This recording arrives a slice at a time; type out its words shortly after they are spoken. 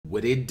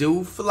What it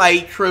do,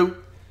 flight crew?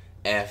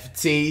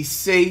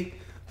 FTC.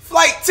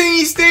 Flight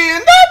team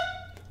stand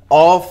up!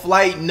 All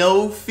flight,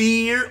 no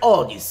fear.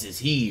 August is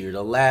here.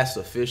 The last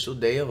official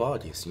day of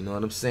August. You know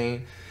what I'm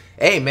saying?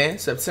 Hey, man,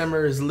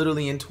 September is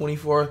literally in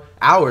 24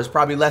 hours.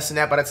 Probably less than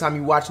that by the time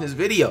you're watching this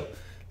video.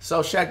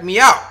 So check me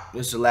out.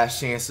 This is your last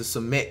chance to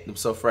submit. I'm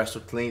so fresh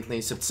with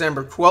clean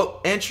September quote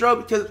intro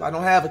because if I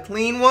don't have a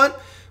clean one,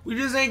 we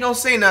just ain't gonna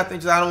say nothing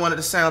because I don't want it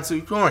to sound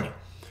too corny.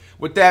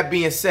 With that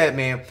being said,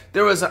 man,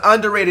 there was an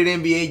underrated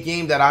NBA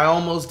game that I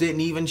almost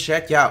didn't even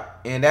check out,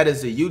 and that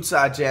is the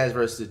Utah Jazz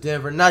versus the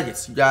Denver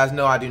Nuggets. You guys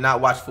know I do not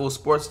watch full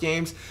sports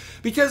games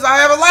because I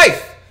have a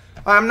life.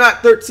 I'm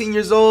not 13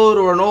 years old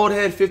or an old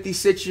head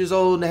 56 years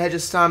old and I had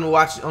just time to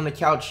watch it on the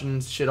couch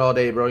and shit all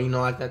day, bro. You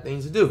know, I got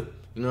things to do.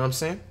 You know what I'm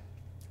saying?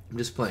 I'm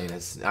just playing.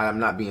 I'm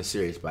not being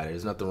serious about it.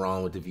 There's nothing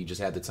wrong with if you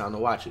just had the time to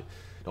watch it.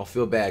 Don't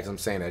feel bad because I'm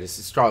saying that. It's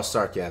strong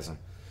sarcasm.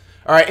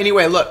 All right,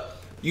 anyway, look.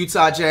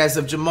 Utah Jazz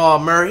of Jamal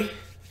Murray,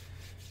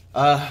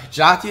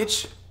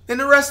 Jokic, and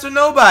the rest are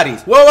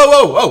nobodies.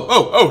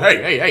 Whoa,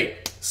 hey.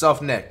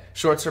 Soft neck,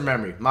 short-term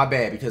memory. My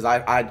bad, because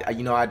I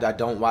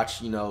don't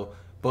watch,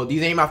 but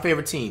these ain't my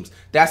favorite teams.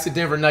 That's the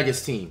Denver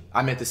Nuggets team.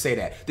 I meant to say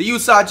that. The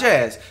Utah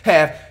Jazz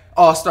have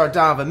all-star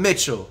Donovan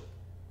Mitchell,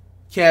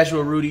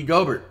 casual Rudy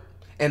Gobert,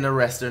 and the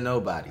rest are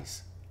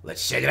nobodies.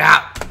 Let's check it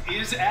out. He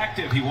is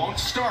active. He won't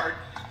start,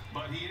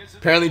 but he is.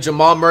 Apparently,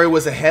 Jamal Murray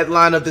was a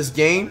headline of this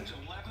game.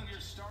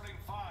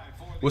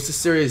 What's the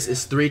series?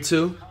 It's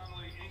 3-2.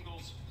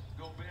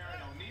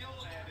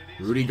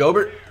 Rudy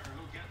Gobert.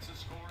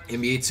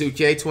 NBA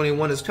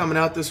 2K21 is coming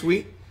out this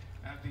week.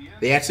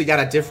 They actually got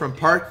a different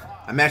park.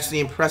 I'm actually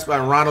impressed by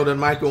Ronald and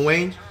Michael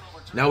Wayne.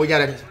 Now we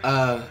got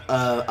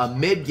a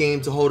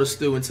mid-game to hold us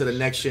through into the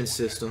next-gen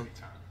system.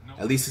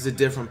 At least it's a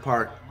different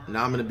park.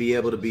 Now I'm going to be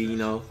able to be,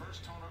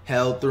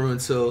 held through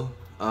until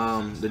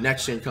the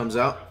next-gen comes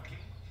out.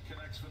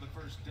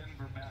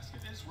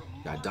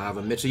 Got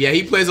Donovan Mitchell. Yeah,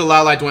 he plays a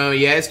lot like Dwayne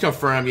Wade. Yeah, it's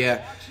confirmed.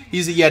 Yeah,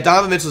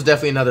 Donovan Mitchell's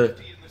definitely another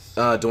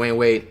Dwayne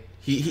Wade.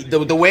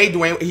 The way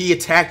Dwayne he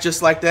attacked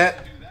just like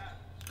that,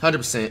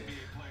 100%.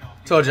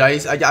 Told you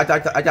I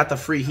got the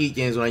free Heat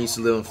games when I used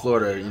to live in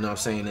Florida. You know what I'm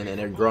saying? And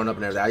they're growing up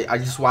and everything. I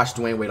just watched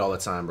Dwayne Wade all the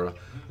time, bro.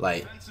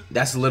 Like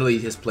that's literally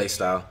his play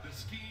style.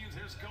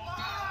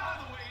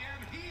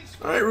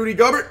 All right, Rudy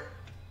Gobert.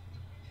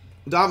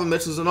 Donovan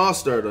Mitchell's an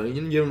all-star though. You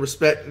can give him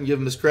respect and give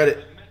him his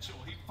credit.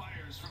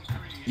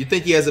 You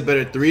think he has a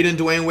better three than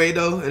Dwayne Wade,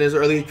 though, in his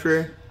early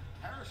career?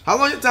 How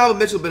long has Donovan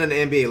Mitchell been in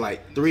the NBA?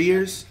 Like 3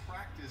 years?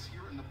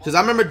 Because I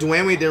remember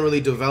Dwayne Wade didn't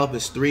really develop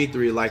his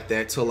 3-3 like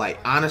that till,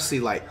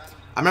 honestly, I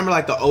remember,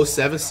 the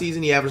 07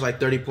 season, he averaged,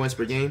 30 points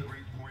per game.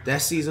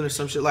 That season or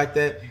some shit like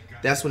that,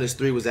 that's when his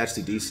 3 was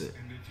actually decent.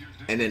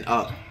 And then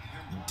up.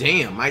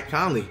 Damn, Mike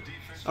Conley.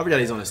 I forgot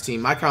he's on his team.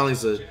 Mike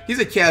Conley's he's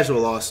a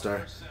casual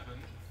all-star.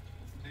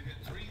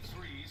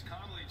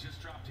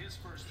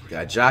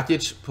 Got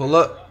Jokic, pull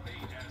up.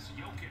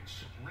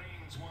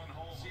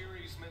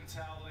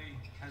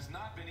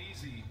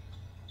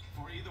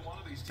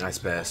 Nice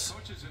pass.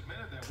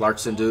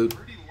 Clarkson, dude.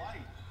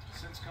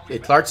 Hey,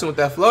 Clarkson with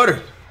that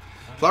floater.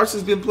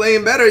 Clarkson's been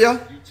playing better,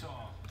 yo.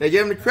 They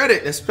give him the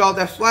credit. That's called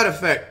that flat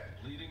effect.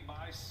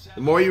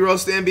 The more you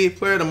roast the NBA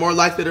player, the more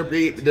likely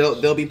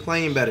they'll be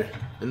playing better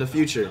in the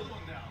future.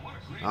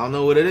 I don't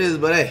know what it is,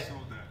 but hey.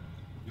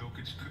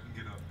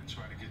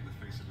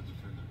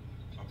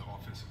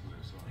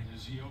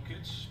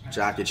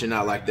 Jokic, you're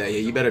not like that. Yeah,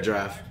 you better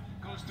drive.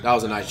 That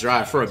was a nice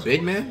drive for a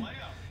big man.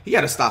 You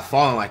got to stop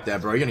falling like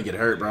that, bro. You're going to get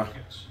hurt, bro.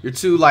 You're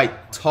too,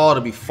 tall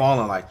to be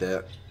falling like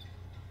that.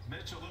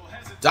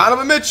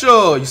 Donovan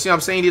Mitchell. You see what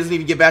I'm saying? He doesn't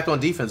even get back on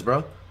defense,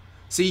 bro.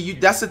 See,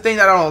 that's the thing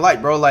that I don't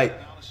like, bro.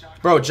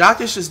 Bro,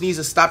 Jokic just needs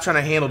to stop trying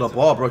to handle the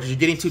ball, bro, because you're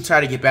getting too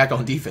tired to get back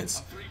on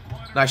defense.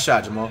 Nice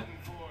shot, Jamal.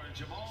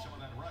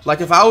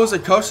 If I was a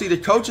coach, see, the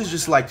coaches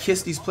just,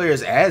 kiss these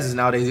players' asses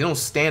nowadays. They don't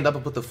stand up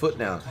and put the foot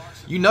down.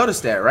 You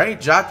noticed that, right?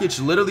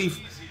 Jokic literally,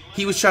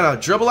 he was trying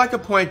to dribble like a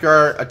point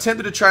guard,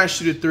 attempted to try and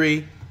shoot a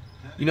 3.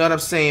 You know what I'm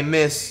saying?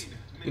 Miss.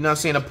 You know what I'm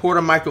saying? A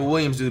Porter Michael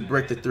Williams dude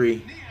break the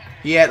 3.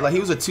 He had he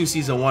was a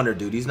 2-season wonder,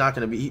 dude. He's not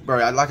gonna be, bro.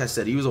 Like I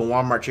said, he was a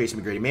Walmart Chase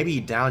McGrady. Maybe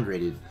he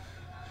downgraded.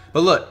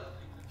 But look,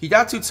 he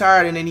got too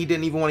tired and then he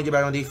didn't even want to get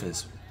back on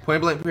defense.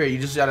 Point blank period. You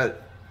just gotta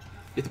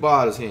get the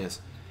ball out of his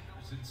hands.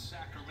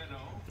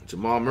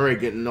 Jamal Murray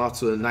getting off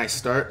to a nice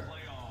start.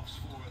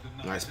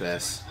 Nice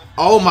pass.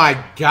 Oh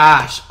my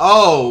gosh.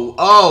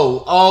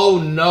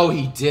 Oh no,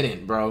 he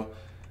didn't, bro.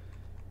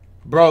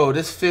 Bro,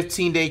 this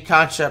 15-day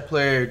contract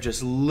player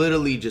just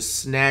literally just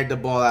snagged the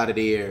ball out of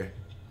the air.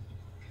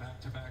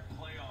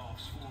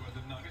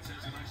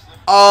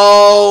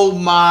 Oh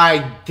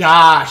my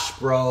gosh,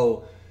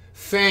 bro.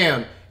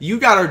 Fam, you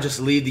gotta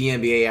just leave the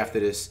NBA after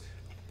this.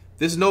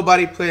 There's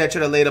nobody play that try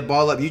to lay the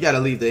ball up. You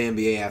gotta leave the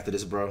NBA after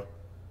this, bro.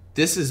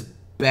 This is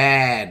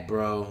bad,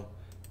 bro.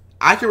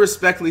 I can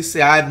respectfully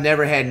say I've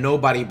never had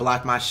nobody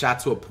block my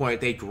shot to a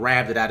point they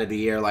grabbed it out of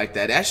the air like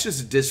that. That's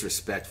just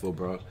disrespectful,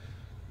 bro.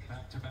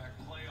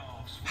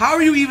 How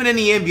are you even in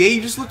the NBA?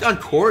 You just looked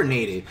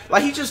uncoordinated.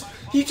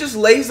 He just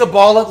lays the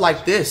ball up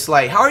like this.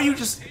 Like, how are you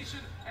just...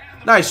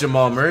 Nice,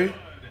 Jamal Murray.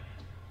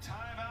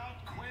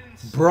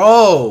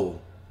 Bro.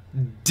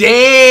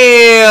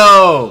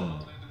 Damn.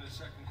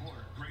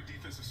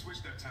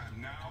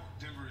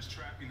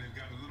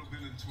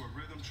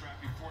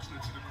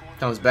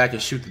 Comes back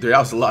and shoot the three. That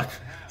was luck.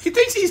 He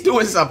thinks he's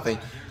doing something.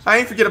 I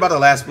ain't forget about the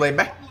last play.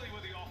 Back.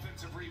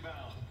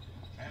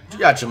 You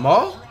got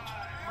Jamal.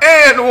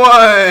 And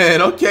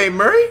one. Okay,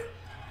 Murray.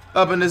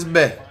 Up in this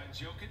bed.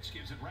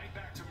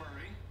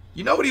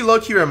 You know what he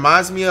low-key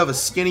reminds me of? A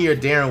skinnier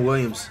Darren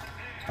Williams.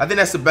 I think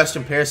that's the best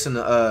comparison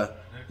to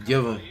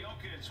give him.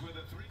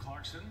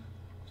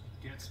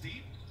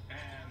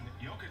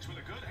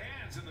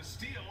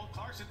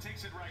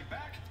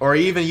 Or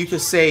even you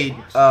could say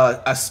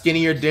a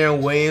skinnier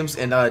Darren Williams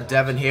and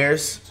Devin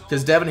Harris.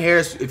 Because Devin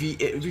Harris, if you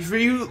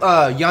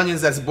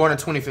youngins that's born in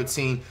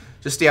 2015,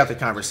 just stay out the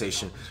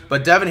conversation.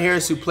 But Devin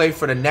Harris, who played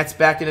for the Nets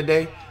back in the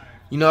day,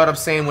 you know what I'm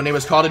saying? When they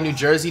was called the New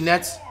Jersey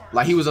Nets,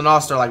 like he was an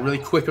all-star, like really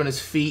quick on his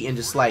feet and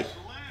just like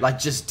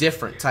just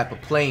different type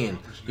of playing.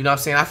 You know what I'm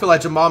saying? I feel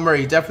like Jamal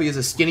Murray definitely is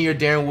a skinnier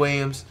Darren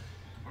Williams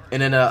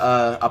and then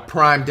a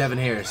prime Devin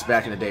Harris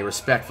back in the day,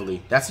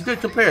 respectfully. That's a good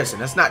comparison.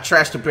 That's not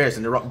trash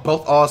comparison. They're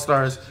both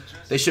all-stars.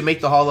 They should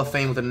make the Hall of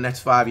Fame within the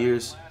next 5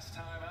 years.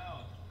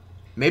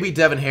 Maybe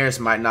Devin Harris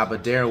might not,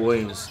 but Darren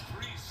Williams.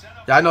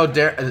 Yeah, I know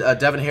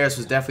Devin Harris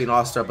was definitely an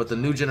all-star, but the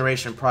new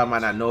generation probably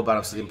might not know about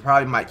him, so they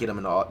probably might get him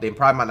in the. They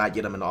probably might not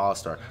get him in the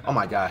all-star. Oh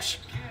my gosh,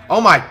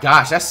 oh my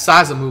gosh, that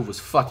size of move was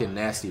fucking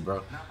nasty,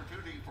 bro.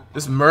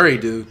 This Murray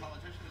dude.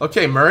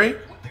 Okay, Murray.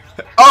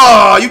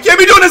 Oh, you can't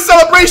be doing the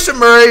celebration,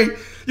 Murray.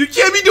 You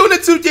can't be doing the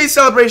 2K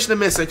celebration and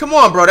missing. Come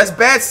on, bro. That's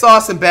bad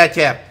sauce and bad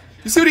cap.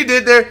 You see what he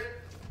did there?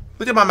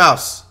 Look at my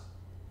mouse.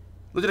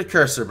 Look at the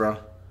cursor, bro.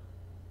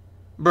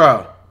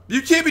 Bro,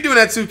 you can't be doing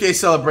that 2K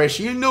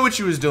celebration. You knew what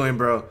you was doing,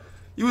 bro.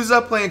 You was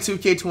up playing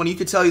 2K20. You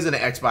could tell he's in the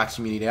Xbox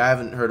community. I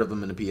haven't heard of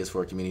him in the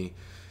PS4 community.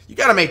 You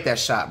got to make that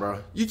shot,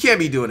 bro. You can't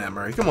be doing that,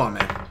 Murray. Come on,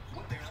 man.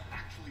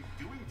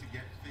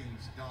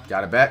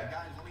 Got it back.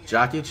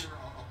 Jokic.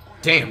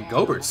 Damn,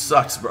 Gobert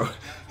sucks, bro.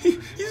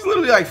 He's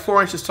literally like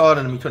 4 inches taller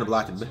than him. He couldn't have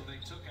blocked it.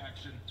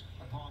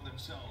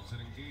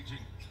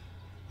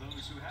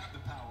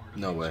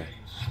 No way.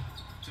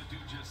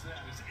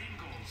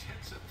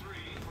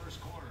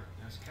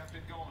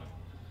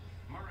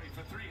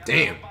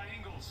 Damn.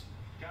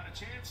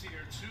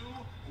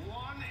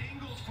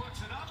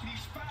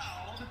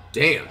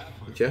 Damn.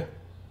 Okay.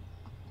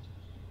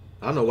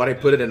 I don't know why they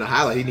put it in the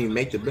highlight. He didn't even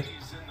make the...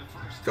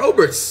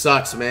 Gobert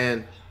sucks,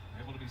 man.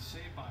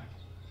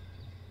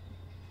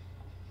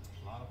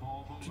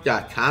 You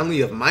got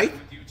Conley of Mike?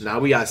 Now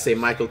we got to say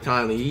Michael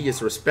Conley. He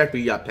gets respect, but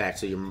you got Pack,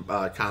 so you're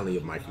Conley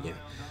of Mike again.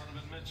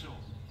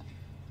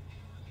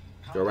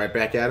 Go right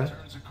back at him.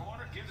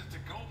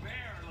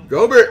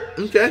 Gobert.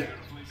 Okay.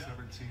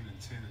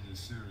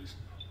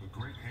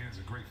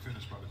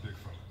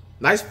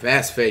 Nice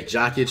fast fake,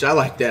 Jokic. I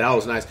like that. That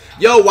was nice.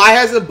 Yo, why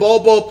hasn't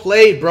Bobo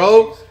played,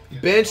 bro?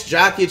 Bench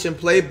Jokic and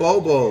play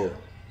Bobo.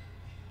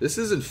 This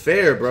isn't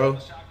fair, bro.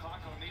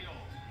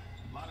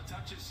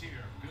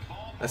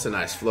 That's a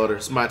nice floater.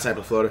 It's my type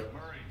of floater.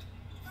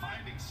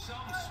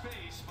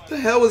 What the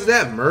hell was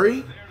that,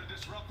 Murray?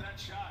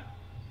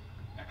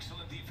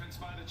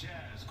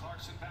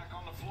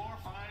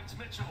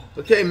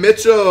 Okay,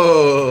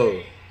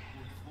 Mitchell.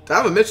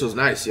 Donovan Mitchell's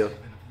nice, yo.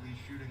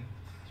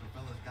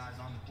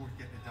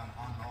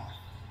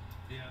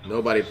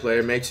 Nobody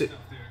player makes it.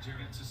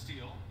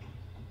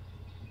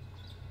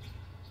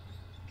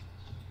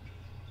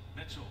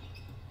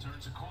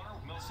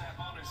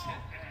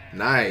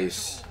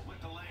 Nice.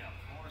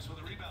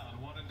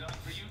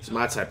 It's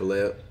my type of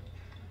layup.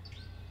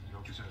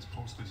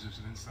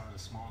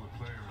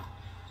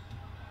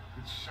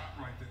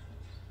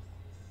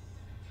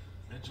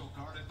 Mitchell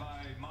guarded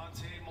by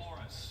Monte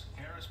Morris.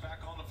 Harris back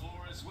on the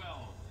floor as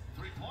well.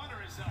 Three-pointer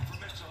is up for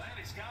Mitchell, and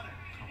he's got it.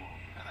 Come on.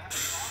 Gotta have an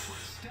awkward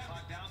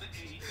step down to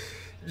 8.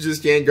 You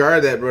just can't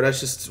guard that, bro. That's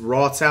just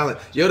raw talent.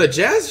 Yo, the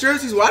Jazz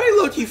jerseys, why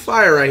they low-key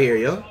fire right here,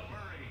 yo?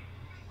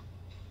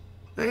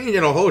 I ain't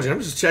gonna hold you. I'm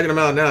just checking them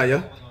out now,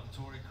 yo.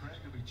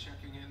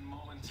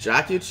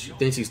 Jokic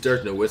thinks he's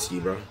Dirk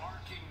Nowitzki, bro.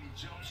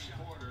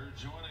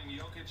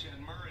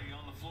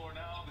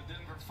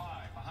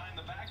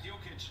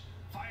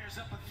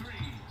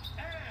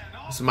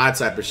 It's my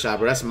type of shot,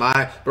 bro. That's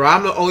my... Bro,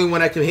 I'm the only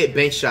one that can hit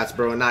bank shots,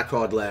 bro, and not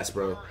call glass,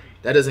 bro.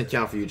 That doesn't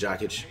count for you,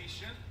 Jokic.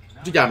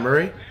 You got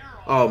Murray?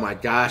 Oh, my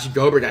gosh.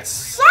 Gobert got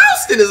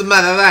sauced in his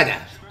mother.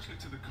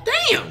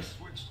 Damn.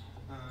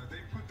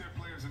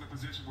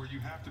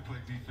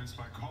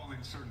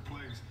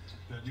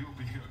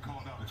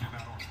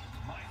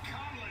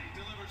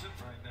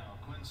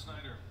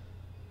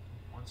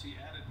 He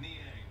added Niang,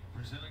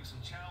 presenting some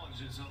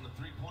challenges on the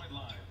three-point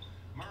line.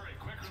 Murray,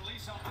 quick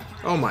release off the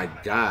three. Oh my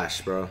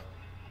gosh, bro.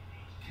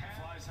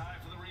 Flies high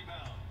for the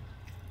rebound.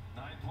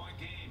 9-point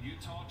game.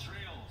 Utah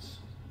trails.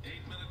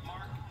 8-minute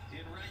mark in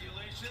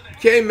regulation.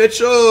 Okay,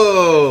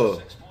 Mitchell.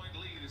 6-point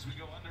lead as we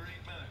go under 8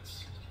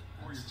 minutes.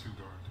 Or your two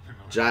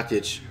guard.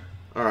 Jokic.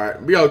 All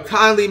right, yo,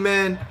 Conley,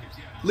 man.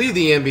 Leave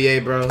the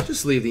NBA, bro.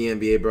 Just leave the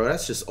NBA, bro.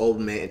 That's just old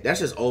man. That's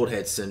just old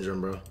head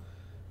syndrome, bro.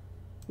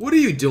 What are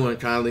you doing,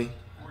 Conley?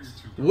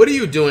 What are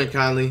you doing,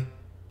 Conley?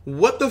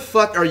 What the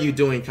fuck are you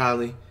doing,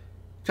 Conley?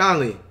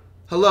 Conley,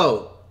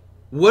 hello.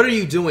 What are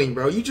you doing,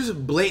 bro? You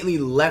just blatantly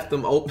left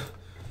them open.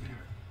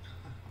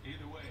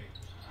 Either way,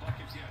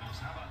 bucket getters.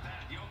 How about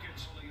that?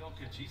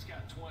 Jokic, he's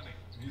got 20.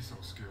 He's so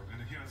skilled.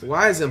 And he has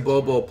Why isn't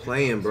Bobo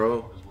playing,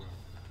 bro?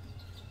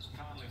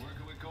 Conley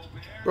working with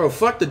Gobert. Bro,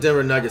 fuck the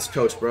Denver Nuggets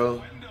coach,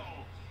 bro.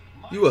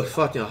 You a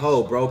fucking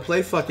hoe, bro.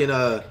 Play fucking,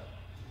 Whoa,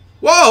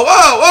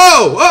 whoa,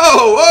 whoa,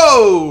 whoa,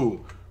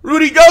 whoa!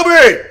 Rudy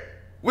Gobert!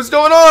 What's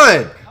going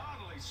on?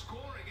 Conley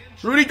scoring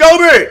in Rudy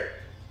Gobert!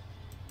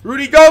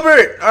 Rudy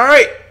Gobert!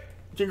 Alright.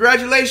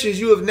 Congratulations.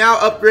 You have now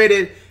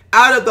upgraded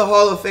out of the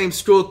Hall of Fame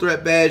School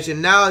Threat badge,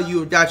 and now you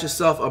have got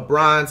yourself a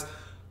bronze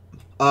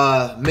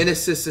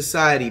Menace to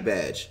Society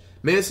badge.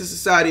 Menace to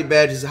Society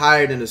badge is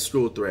higher than the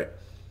School Threat.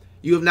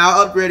 You have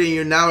now upgraded, and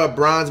you're now a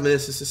bronze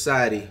Menace to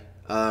Society.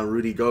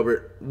 Rudy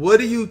Gobert, what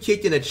are you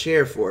kicking a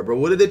chair for, bro?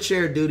 What did the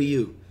chair do to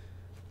you?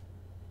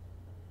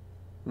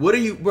 What are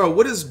you, bro?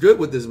 What is good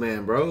with this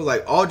man, bro?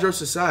 Like, all jokes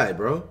aside,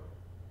 bro.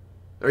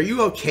 Are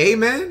you okay,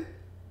 man?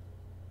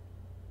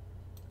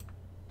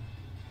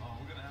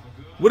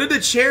 What did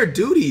the chair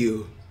do to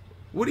you?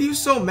 What are you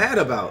so mad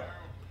about?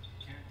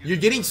 You're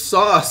getting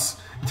sauce.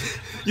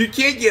 You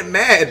can't get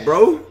mad,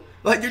 bro.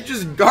 Like, you're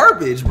just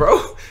garbage,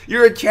 bro.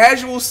 You're a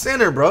casual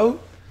center, bro.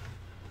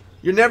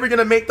 You're never going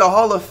to make the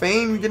Hall of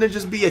Fame. You're going to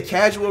just be a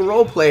casual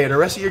role player the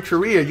rest of your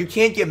career. You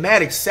can't get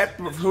mad except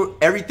for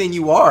everything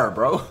you are,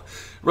 bro.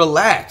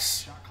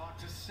 Relax. shot clock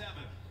to 7.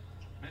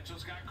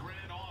 Mitchell's got Grant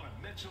on him.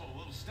 Mitchell, a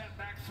little step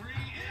back 3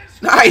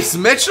 is Nice,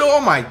 Mitchell.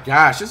 Oh, my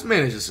gosh. This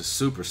man is just a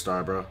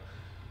superstar, bro.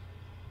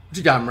 What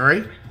you got,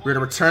 Murray? We're going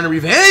to return to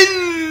revenge.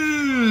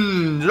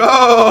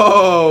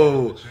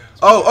 Oh.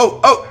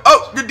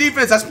 Oh. Good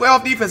defense. That's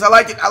playoff defense. I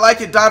like it. I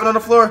like it. Diving on the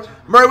floor.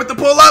 Murray with the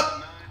pull-up.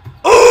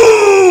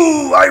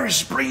 Ooh, Irish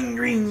Spring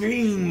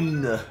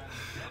Green.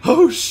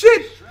 Oh,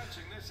 shit.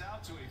 stretching this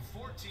out to a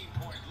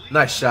 14-point lead.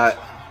 Nice shot.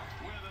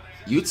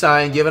 Utah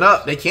ain't giving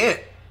up. They can't.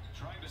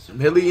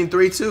 They're leading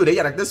 3-2. They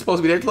got this is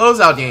supposed to be their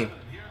closeout game.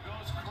 Here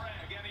goes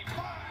Craig, and he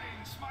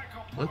finds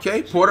Michael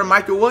Okay, Porter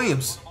Michael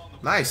Williams.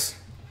 Nice.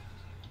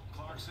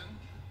 Clarkson.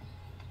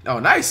 Oh,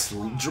 nice.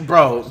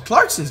 Bro,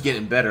 Clarkson's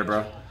getting better,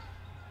 bro.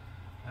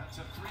 That's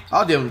a 3.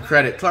 I'll give him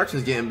credit.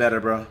 Clarkson's getting better,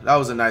 bro. That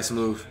was a nice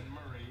move. And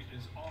Murray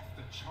is off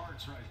the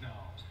charts right now.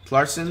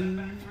 Clarkson,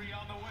 3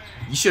 on the way.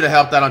 you should have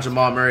helped out on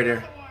Jamal Murray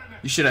there.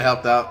 You should have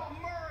helped out.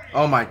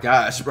 Oh, my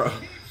gosh, bro.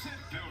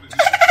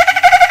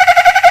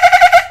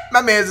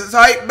 My man's is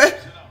hype, man.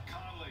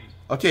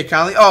 Okay,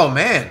 Conley. Oh,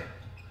 man.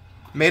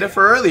 Made it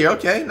for earlier.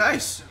 Okay,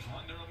 nice.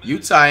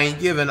 Utah ain't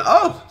giving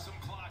up.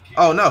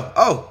 Oh, no.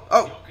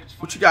 Oh.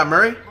 What you got,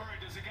 Murray?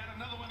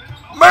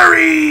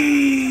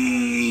 Murray!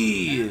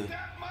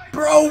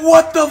 Bro,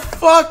 what the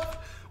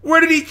fuck?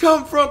 Where did he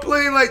come from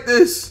playing like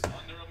this?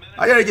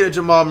 I gotta get a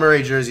Jamal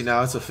Murray jersey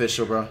now. It's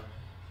official, bro.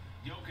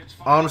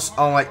 On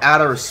like, out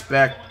of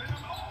respect.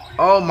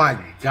 Oh, my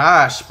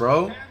gosh,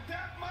 bro.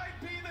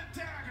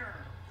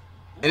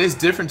 And it's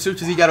different, too,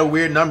 because he got a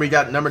weird number. He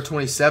got number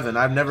 27.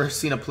 I've never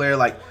seen a player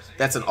like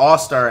that's an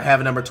all-star have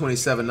a number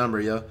 27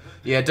 number, yo.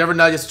 Yeah, Denver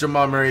Nuggets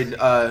Jamal Murray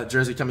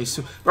jersey coming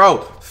soon.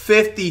 Bro,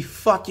 50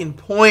 fucking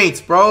points,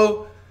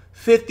 bro.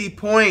 50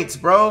 points,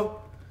 bro.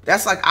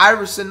 That's like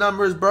Iverson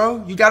numbers,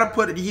 bro. You got to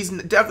put it. He's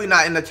definitely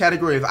not in the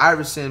category of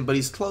Iverson, but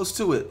he's close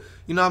to it.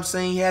 You know what I'm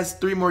saying? He has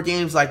 3 more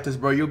games like this,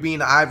 bro. You'll be in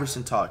the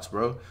Iverson talks,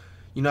 bro.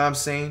 You know what I'm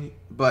saying?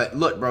 But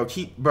look,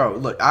 bro,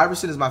 look,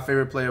 Iverson is my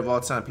favorite player of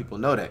all time. People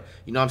know that.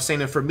 You know what I'm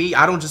saying? And for me,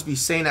 I don't just be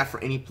saying that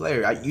for any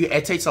player.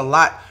 It takes a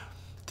lot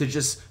to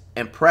just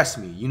impress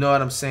me. You know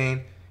what I'm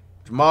saying?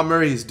 Jamal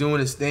Murray is doing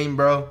his thing,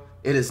 bro.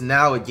 It is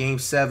now a Game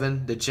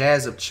 7. The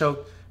Jazz have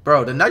choked.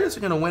 Bro, the Nuggets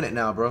are going to win it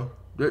now, bro.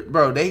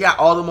 Bro, they got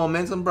all the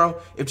momentum,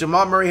 bro. If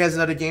Jamal Murray has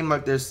another game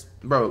like this,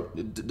 bro,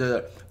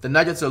 the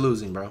Nuggets are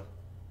losing, bro.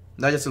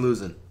 Nuggets are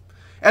losing.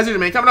 As usual,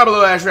 man, coming up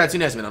below,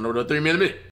 FlightReacts, man, on the 3 minute.